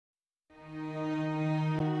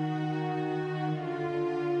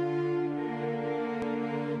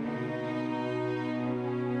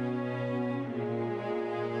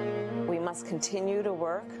must continue to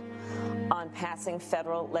work on passing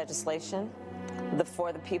federal legislation, the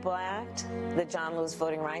For the People Act, the John Lewis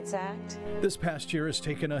Voting Rights Act. This past year has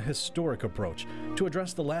taken a historic approach to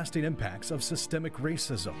address the lasting impacts of systemic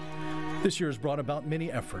racism. This year has brought about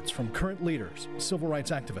many efforts from current leaders, civil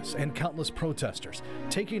rights activists, and countless protesters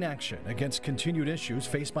taking action against continued issues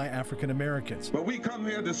faced by African Americans. But we come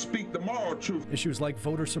here to speak the moral truth. Issues like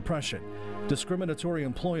voter suppression, discriminatory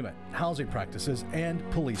employment, housing practices, and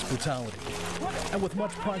police brutality. And with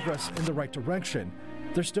much progress in the right direction,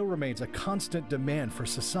 there still remains a constant demand for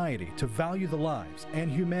society to value the lives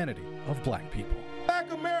and humanity of black people.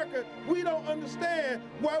 Black America, we don't understand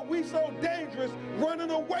why we so dangerous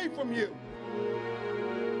running away from you.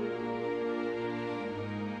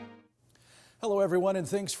 Hello everyone, and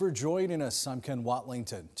thanks for joining us. I'm Ken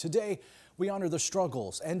Watlington. Today we honor the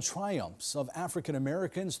struggles and triumphs of African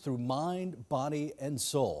Americans through mind, body, and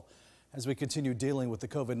soul. As we continue dealing with the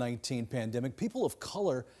COVID-19 pandemic, people of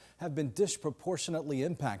color have been disproportionately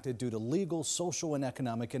impacted due to legal, social, and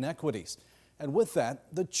economic inequities. And with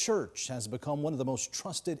that, the church has become one of the most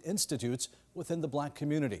trusted institutes within the black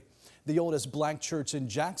community. The oldest black church in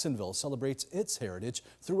Jacksonville celebrates its heritage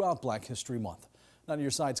throughout Black History Month. On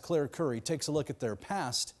your side's Claire Curry takes a look at their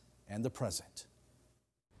past and the present.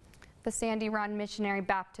 The Sandy Run Missionary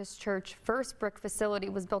Baptist Church first brick facility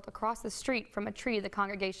was built across the street from a tree the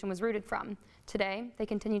congregation was rooted from. Today, they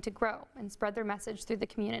continue to grow and spread their message through the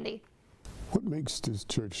community. What makes this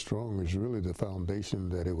church strong is really the foundation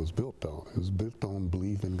that it was built on. It was built on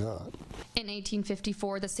belief in God. In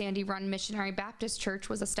 1854, the Sandy Run Missionary Baptist Church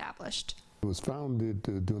was established. It was founded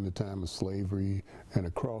during the time of slavery, and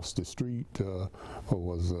across the street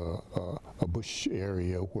was a bush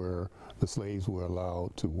area where the slaves were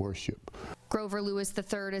allowed to worship. Grover Lewis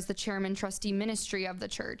III is the chairman trustee ministry of the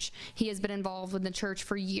church. He has been involved with the church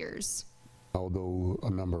for years. Although a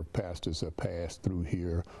number of pastors have passed through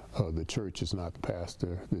here, the church is not the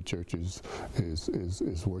pastor. The church is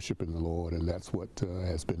worshiping the Lord, and that's what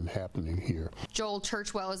has been happening here. Joel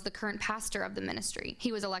Churchwell is the current pastor of the ministry.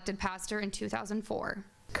 He was elected pastor in 2004.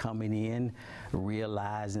 Coming in,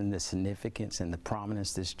 realizing the significance and the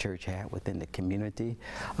prominence this church had within the community,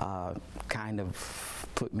 kind of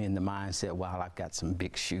put me in the mindset, wow, I've got some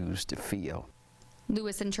big shoes to fill.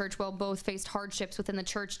 Lewis and Churchwell both faced hardships within the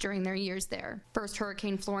church during their years there. First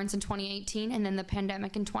Hurricane Florence in 2018 and then the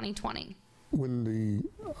pandemic in 2020. When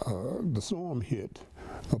the storm hit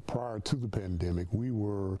prior to the pandemic, we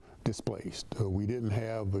were displaced. We didn't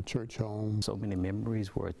have a church home. So many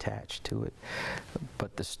memories were attached to it,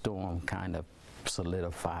 but the storm kind of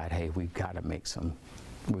solidified, hey, we've got to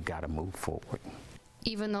move forward.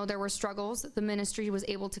 Even though there were struggles, the ministry was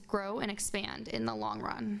able to grow and expand in the long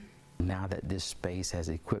run. Now that this space has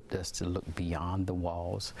equipped us to look beyond the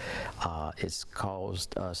walls, it's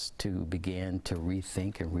caused us to begin to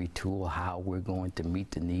rethink and retool how we're going to meet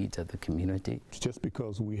the needs of the community. Just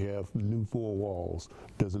because we have new four walls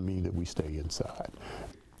doesn't mean that we stay inside.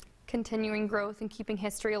 Continuing growth and keeping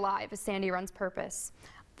history alive is Sandy Run's purpose.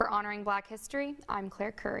 For Honoring Black History, I'm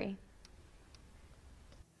Claire Curry.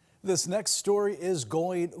 This next story is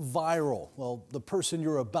going viral. Well, the person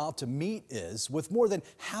you're about to meet is. With more than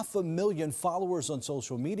 500,000 followers on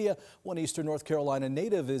social media, one Eastern North Carolina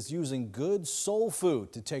native is using good soul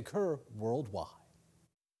food to take her worldwide.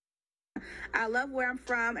 I love where I'm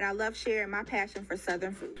from, and I love sharing my passion for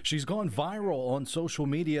Southern food. She's gone viral on social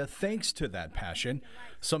media thanks to that passion.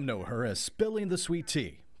 Some know her as Spilling the Sweet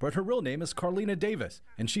Tea, but her real name is Carlina Davis,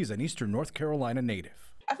 and she's an Eastern North Carolina native.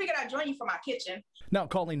 I figured I'd join you for my kitchen. Now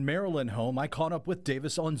calling Maryland home, I caught up with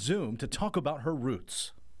Davis on Zoom to talk about her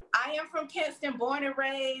roots. I am from Kinston, born and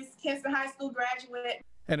raised, Kinston High School graduate.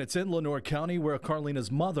 And it's in Lenoir County where Carlina's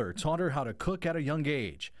mother taught her how to cook at a young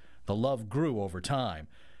age. The love grew over time.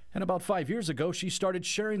 And about 5 years ago, she started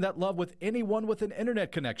sharing that love with anyone with an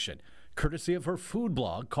internet connection, courtesy of her food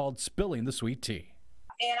blog called Spilling the Sweet Tea.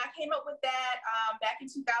 And I came up with that back in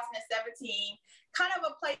 2017, kind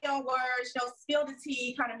of a play on words. You know, spill the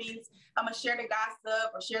tea kind of means I'm going to share the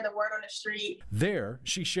gossip or share the word on the street. There,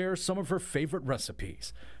 she shares some of her favorite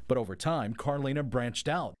recipes. But over time, Carlina branched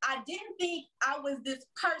out. I didn't think I was this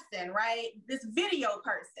person, right? This video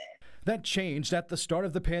person. That changed at the start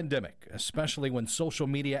of the pandemic, especially when social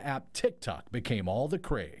media app TikTok became all the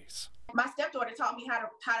craze. My stepdaughter taught me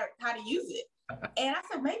how to use it. And I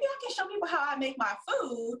said, maybe I can show people how I make my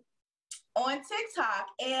food on TikTok.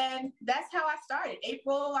 And that's how I started.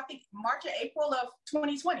 March or April of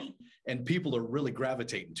 2020. And people are really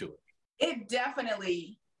gravitating to it. It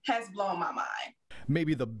definitely has blown my mind.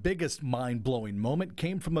 Maybe the biggest mind-blowing moment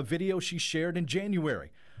came from a video she shared in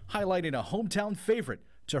January, highlighting a hometown favorite,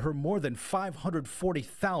 to her more than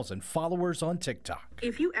 540,000 followers on TikTok.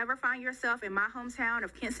 If you ever find yourself in my hometown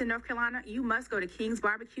of Kinston, North Carolina, you must go to King's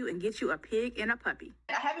Barbecue and get you a pig and a puppy.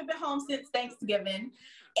 I haven't been home since Thanksgiving,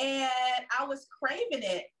 and I was craving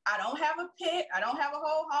it. I don't have a pig, I don't have a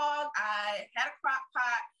whole hog, I had a crock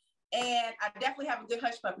pot, and I definitely have a good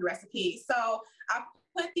hush puppy recipe. So I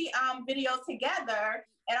put the video together,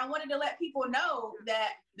 and I wanted to let people know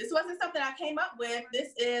that this wasn't something I came up with.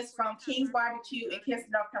 This is from King's Barbecue in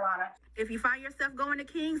Kinston, North Carolina. If you find yourself going to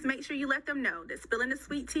King's, make sure you let them know that Spilling the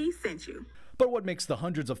Sweet Tea sent you. But what makes the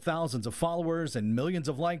hundreds of thousands of followers and millions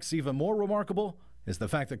of likes even more remarkable is the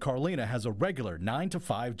fact that Carlina has a regular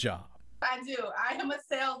 9-to-5 job. I do. I am a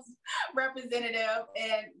sales representative,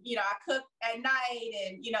 and I cook at night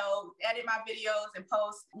and edit my videos and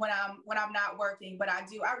post when I'm not working. But I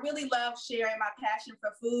really love sharing my passion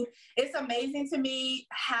for food. It's amazing to me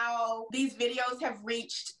how these videos have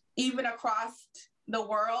reached even across the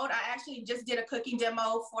world. I actually just did a cooking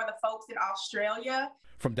demo for the folks in Australia.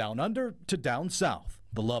 From down under to down south,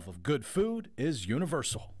 the love of good food is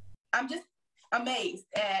universal. I'm just amazed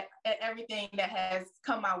at everything that has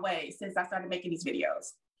come my way since I started making these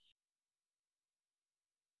videos.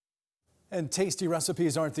 And tasty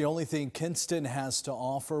recipes aren't the only thing Kinston has to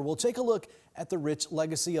offer. We'll take a look at the rich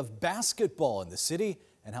legacy of basketball in the city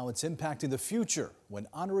and how it's impacting the future when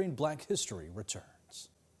Honoring Black History returns.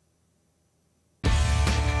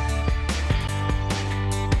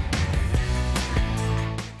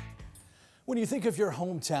 When you think of your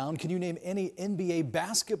hometown, can you name any NBA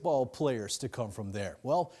basketball players to come from there?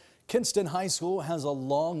 Well, Kinston High School has a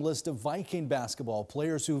long list of Viking basketball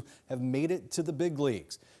players who have made it to the big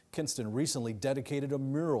leagues. Kinston recently dedicated a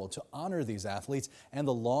mural to honor these athletes and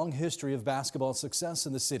the long history of basketball success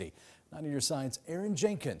in the city. 9 on your side's Aaron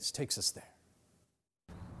Jenkins takes us there.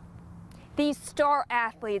 These star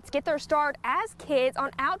athletes get their start as kids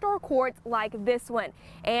on outdoor courts like this one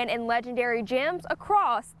and in legendary gyms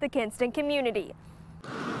across the Kinston community.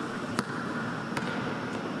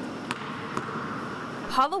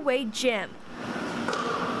 Holloway Gym,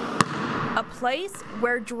 a place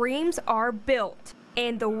where dreams are built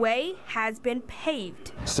and the way has been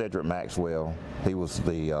paved. Cedric Maxwell, he was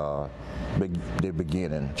the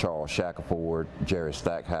beginning. Charles Shackelford, Jerry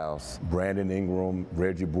Stackhouse, Brandon Ingram,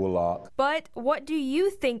 Reggie Bullock. But what do you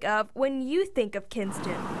think of when you think of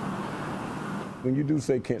Kinston? When you do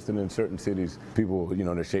say Kinston in certain cities, people,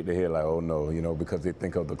 they shake their head like, oh no, because they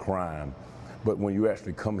think of the crime. But when you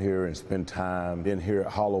actually come here and spend time in here at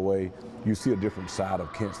Holloway, you see a different side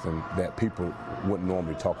of Kinston that people wouldn't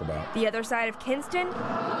normally talk about. The other side of Kinston,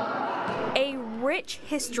 a rich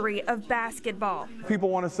history of basketball. People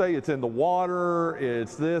want to say it's in the water,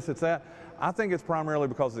 it's this, it's that. I think it's primarily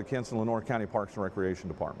because of the Kinston-Lenoir County Parks and Recreation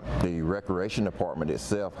Department. The Recreation Department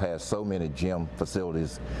itself has so many gym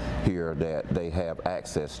facilities here that they have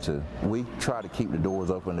access to. We try to keep the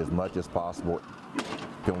doors open as much as possible. You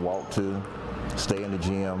can walk to, stay in the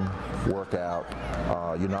gym, work out.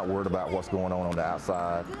 You're not worried about what's going on the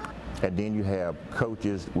outside. And then you have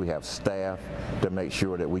coaches, we have staff to make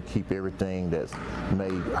sure that we keep everything that's may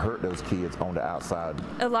hurt those kids on the outside.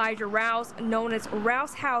 Elijah Rouse, known as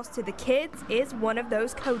Rouse House to the kids, is one of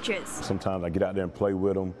those coaches. Sometimes I get out there and play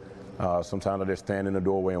with them. Sometimes I just stand in the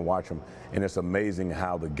doorway and watch them. And it's amazing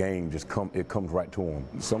how the game just comes right to them.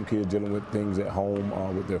 Some kids dealing with things at home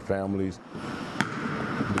with their families.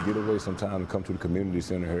 To get away sometimes and come to the community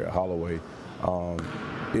center here at Holloway,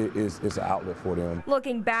 it's an outlet for them.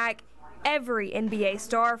 Looking back, every NBA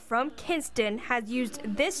star from Kinston has used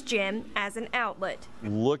this gym as an outlet.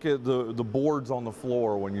 Look at the boards on the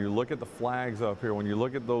floor, when you look at the flags up here, when you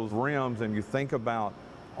look at those rims and you think about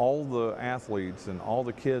all the athletes and all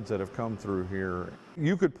the kids that have come through here,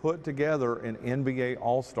 you could put together an NBA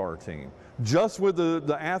All-Star team just with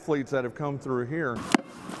the athletes that have come through here.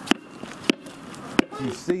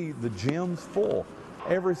 You see the gym's full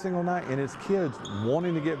every single night, and it's kids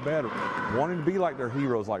wanting to get better, wanting to be like their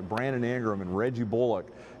heroes like Brandon Ingram and Reggie Bullock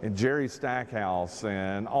and Jerry Stackhouse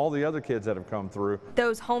and all the other kids that have come through.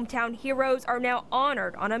 Those hometown heroes are now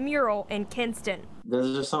honored on a mural in Kinston.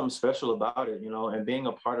 There's just something special about it, and being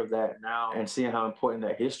a part of that now and seeing how important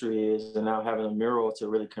that history is, and now having a mural to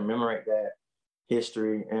really commemorate that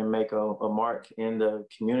history and make a mark in the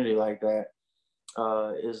community like that.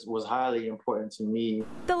 Was highly important to me.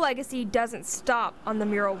 The legacy doesn't stop on the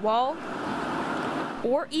mural wall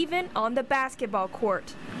or even on the basketball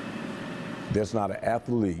court. There's not an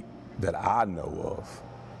athlete that I know of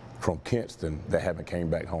from Kinston that haven't came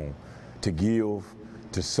back home to give,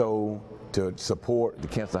 to sow, to support. The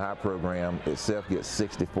Kinston High program itself gets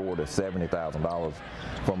 $64,000 to $70,000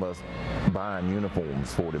 from us buying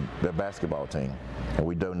uniforms for the basketball team. And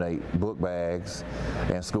we donate book bags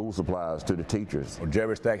and school supplies to the teachers.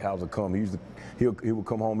 Jerry Stackhouse will come. He would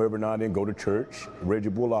come home every now and then, go to church. Reggie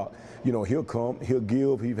Bullock, you know, he'll come, he'll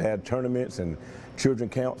give. He's had tournaments and children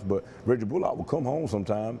camps, but Reggie Bullock will come home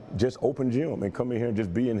sometime, just open gym and come in here and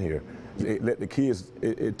just be in here. Let the kids,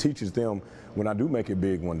 it teaches them, when I do make it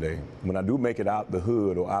big one day, when I do make it out the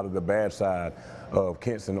hood or out of the bad side of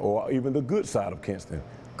Kinston or even the good side of Kinston,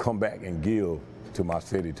 come back and give to my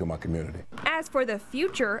city, to my community. As for the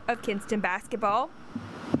future of Kinston basketball,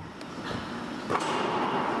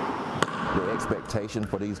 the expectations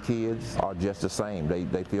for these kids are just the same.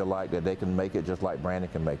 They feel like that they can make it just like Brandon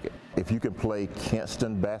can make it. If you can play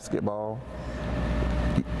Kinston basketball,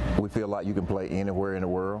 we feel like you can play anywhere in the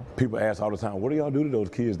world. People ask all the time, what do y'all do to those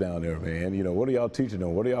kids down there, man? You know, what are y'all teaching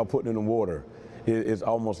them? What are y'all putting in the water? It's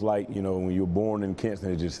almost like, you know, when you're born in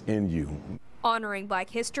Kinston, it's just in you. Honoring Black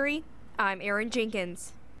history, I'm Erin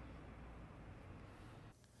Jenkins.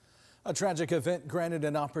 A tragic event granted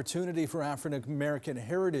an opportunity for African American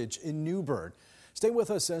heritage in New Bern. Stay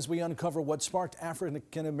with us as we uncover what sparked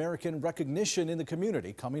African American recognition in the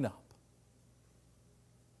community coming up.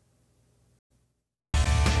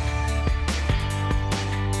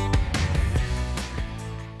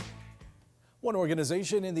 One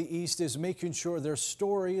organization in the East is making sure their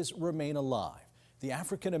stories remain alive. The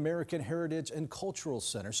African American Heritage and Cultural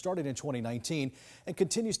Center started in 2019 and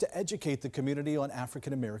continues to educate the community on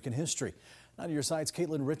African American history. Now to your side's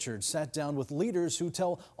Caitlin Richards sat down with leaders who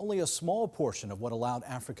tell only a small portion of what allowed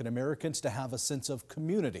African Americans to have a sense of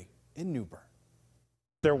community in New Bern.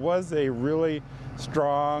 There was a really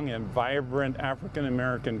strong and vibrant African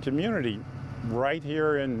American community right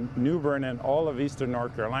here in New Bern and all of eastern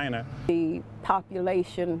North Carolina. The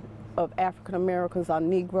population of African Americans, our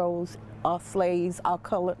Negroes, our slaves, our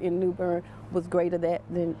colored in New Bern was greater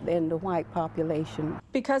than the white population.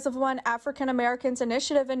 Because of one African Americans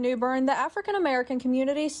initiative in New Bern, the African American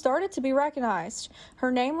community started to be recognized.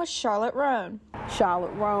 Her name was Charlotte Roan.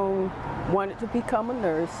 Charlotte Roan wanted to become a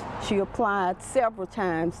nurse. She applied several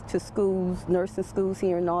times to schools, nursing schools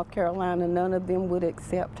here in North Carolina. None of them would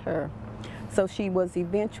accept her. So she was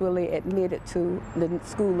eventually admitted to the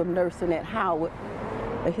School of Nursing at Howard,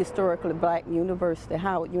 a historically black university,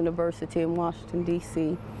 Howard University in Washington,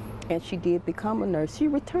 D.C., and she did become a nurse. She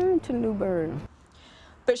returned to New Bern.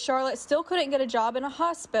 But Charlotte still couldn't get a job in a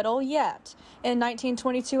hospital yet. In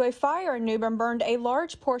 1922, a fire in New Bern burned a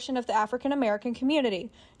large portion of the African American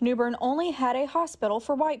community. New Bern only had a hospital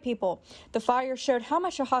for white people. The fire showed how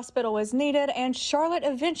much a hospital was needed, and Charlotte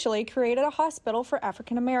eventually created a hospital for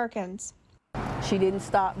African Americans. She didn't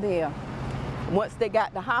stop there. Once they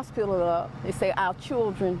got the hospital up, they say our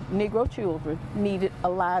children, Negro children, needed a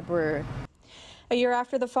library. A year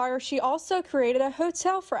after the fire, she also created a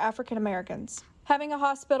hotel for African Americans. Having a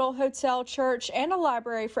hospital, hotel, church, and a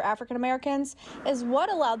library for African Americans is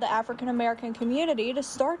what allowed the African American community to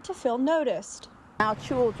start to feel noticed. Our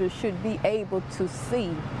children should be able to see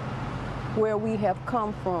where we have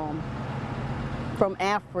come from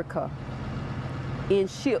Africa, in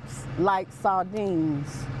ships like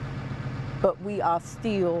sardines, but we are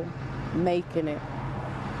still making it,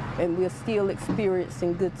 and we're still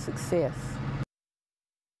experiencing good success.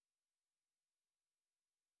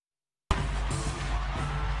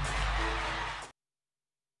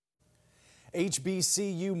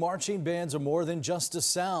 HBCU marching bands are more than just a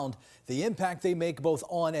sound. The impact they make both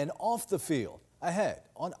on and off the field. Ahead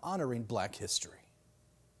on Honoring Black History.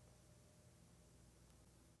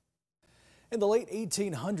 In the late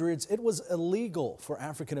 1800s, it was illegal for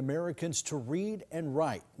African Americans to read and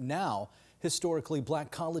write. Now, historically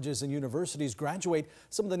black colleges and universities graduate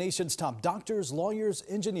some of the nation's top doctors, lawyers,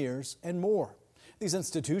 engineers, and more. These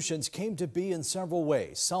institutions came to be in several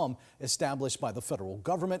ways. Some established by the federal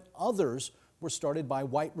government, others were started by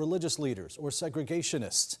white religious leaders or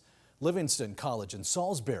segregationists. Livingston College in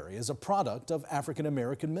Salisbury is a product of African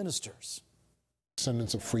American ministers.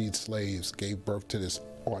 Descendants of freed slaves gave birth to this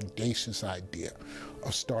audacious idea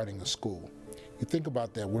of starting a school. You think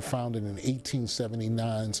about that, we're founded in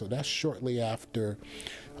 1879, so that's shortly after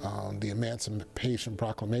the Emancipation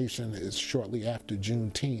Proclamation, is shortly after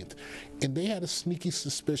Juneteenth. And they had a sneaky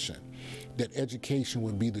suspicion that education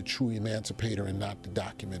would be the true emancipator and not the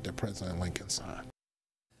document that President Lincoln signed.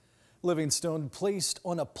 Livingstone, placed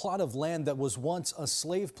on a plot of land that was once a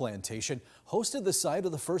slave plantation, hosted the site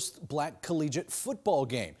of the first black collegiate football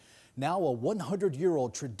game. Now a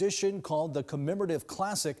 100-year-old tradition called the Commemorative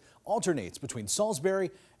Classic alternates between Salisbury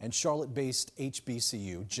and Charlotte-based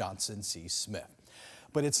HBCU Johnson C. Smith.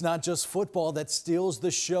 But it's not just football that steals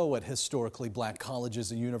the show at historically black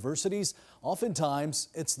colleges and universities. Oftentimes,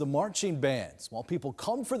 it's the marching bands. While people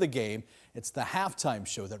come for the game, it's the halftime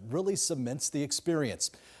show that really cements the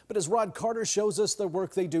experience. But as Rod Carter shows us, the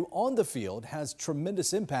work they do on the field has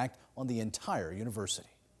tremendous impact on the entire university.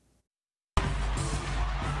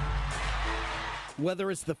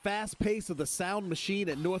 Whether it's the fast pace of the sound machine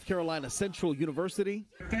at North Carolina Central University,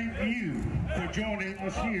 thank you for joining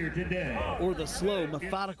us here today, or the slow,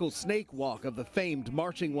 methodical snake walk of the famed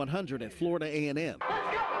Marching 100 at Florida A&M,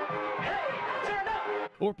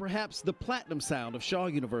 or perhaps the platinum sound of Shaw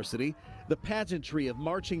University, the pageantry of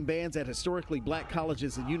marching bands at historically black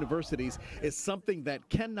colleges and universities is something that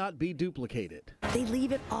cannot be duplicated. They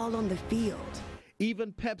leave it all on the field.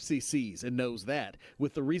 Even Pepsi sees and knows that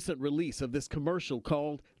with the recent release of this commercial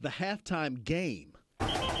called The Halftime Game.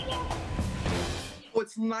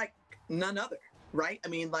 It's like none other, right? I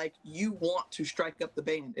mean, like, you want to strike up the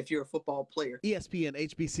band if you're a football player. ESPN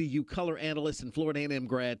HBCU color analyst and Florida A&M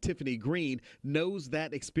grad Tiffany Green knows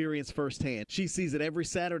that experience firsthand. She sees it every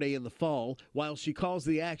Saturday in the fall while she calls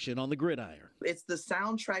the action on the gridiron. It's the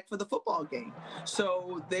soundtrack for the football game.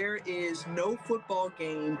 So there is no football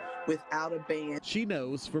game without a band. She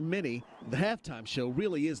knows for many, the halftime show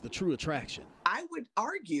really is the true attraction. I would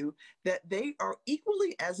argue that they are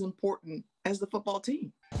equally as important as the football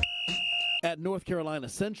team. At North Carolina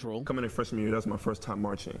Central, coming in freshman year, that's my first time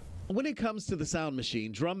marching. When it comes to the sound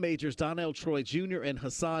machine, drum majors Donnell Troy Jr. and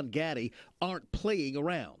Hassan Gaddy aren't playing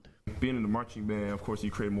around. Being in the marching band, of course,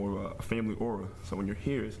 you create more of a family aura. So when you're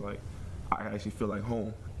here, it's like, I actually feel like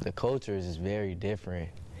home. The culture is very different.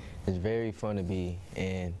 It's very fun to be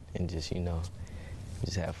in and just, you know,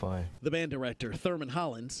 just have fun. The band director, Thurman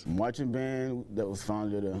Hollins. Marching band that was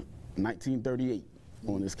founded in 1938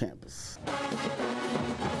 on this campus.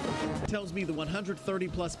 Tells me the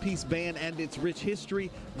 130-plus piece band and its rich history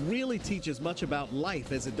really teaches much about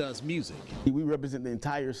life as it does music. We represent the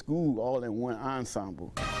entire school all in one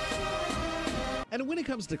ensemble. And when it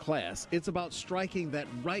comes to class, it's about striking that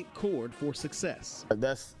right chord for success.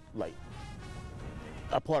 That's like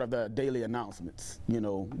a part of the daily announcements. You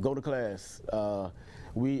know, go to class.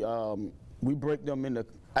 We break them into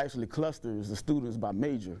actually clusters of students by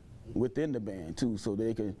major within the band too, so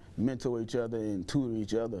they can mentor each other and tutor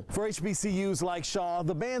each other. For HBCUs like Shaw,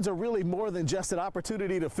 the bands are really more than just an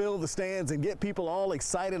opportunity to fill the stands and get people all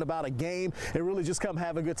excited about a game and really just come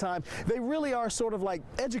have a good time. They really are sort of like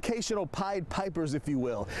educational Pied Pipers, if you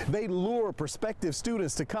will. They lure prospective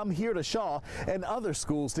students to come here to Shaw and other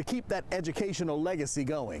schools to keep that educational legacy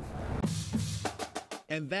going.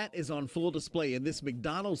 And that is on full display in this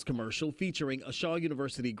McDonald's commercial featuring a Shaw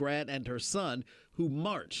University grad and her son who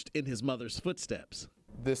marched in his mother's footsteps.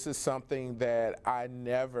 This is something that I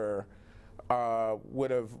never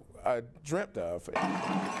would have dreamt of.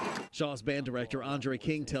 Shaw's band director Andre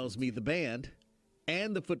King tells me the band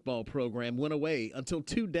and the football program went away until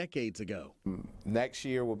 2 decades ago. Next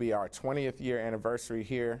year will be our 20th year anniversary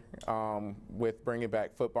here with bringing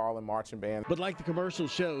back football and marching band. But like the commercial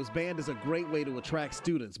shows, band is a great way to attract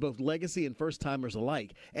students, both legacy and first-timers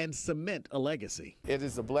alike, and cement a legacy. It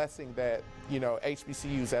is a blessing that, you know,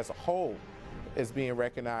 HBCUs as a whole is being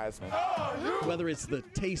recognized. Whether it's the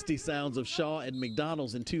tasty sounds of Shaw and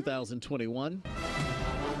McDonald's in 2021,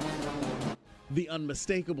 the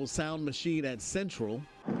unmistakable sound machine at Central,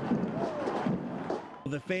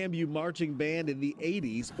 the FAMU marching band in the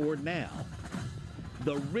 80s, or now,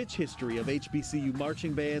 the rich history of HBCU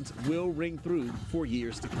marching bands will ring through for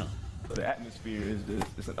years to come. The atmosphere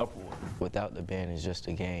is an uproar. Without the band, it's just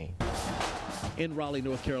a game. In Raleigh,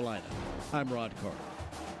 North Carolina, I'm Rod Carter.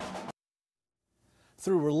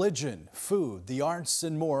 Through religion, food, the arts,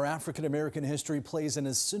 and more, African American history plays an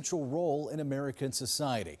essential role in American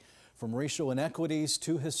society. From racial inequities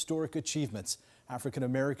to historic achievements, African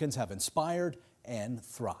Americans have inspired and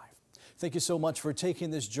thrived. Thank you so much for taking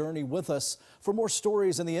this journey with us. For more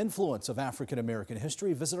stories and the influence of African American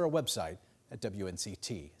history, visit our website at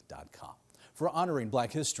WNCT.com. For Honoring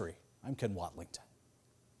Black History, I'm Ken Watlington.